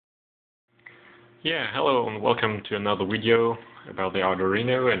Yeah, hello and welcome to another video about the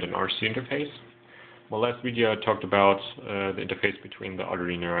Arduino and an RC interface. Well, last video I talked about the interface between the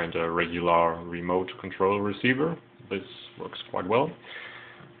Arduino and a regular remote control receiver. This works quite well.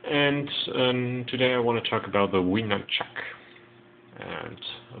 And today I want to talk about the Wii Nunchuk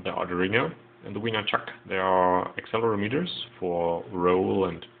and the Arduino. And the Wii Nunchuk, there are accelerometers for roll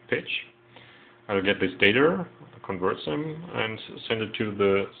and pitch. I'll get this data, convert them, and send it to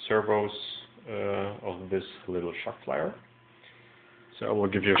the servos of this little shock flyer. So I will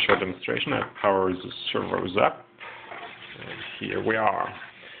give you a short demonstration. I power the servos up, and here we are.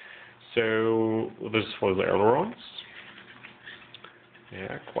 So this is for the ailerons.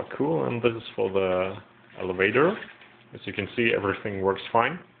 Yeah, quite cool. And this is for the elevator. As you can see, everything works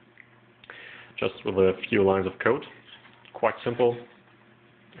fine, just with a few lines of code. Quite simple.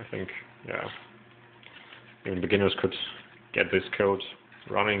 I think, yeah, even beginners could get this code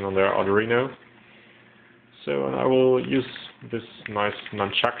running on their Arduino. So I will use this nice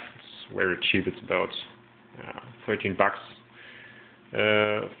nunchuck. It's very cheap. It's about $13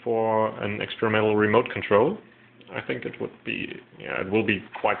 for an experimental remote control. I think it would be, it will be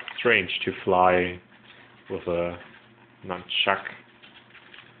quite strange to fly with a nunchuck.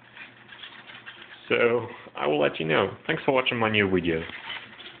 So I will let you know. Thanks for watching my new video.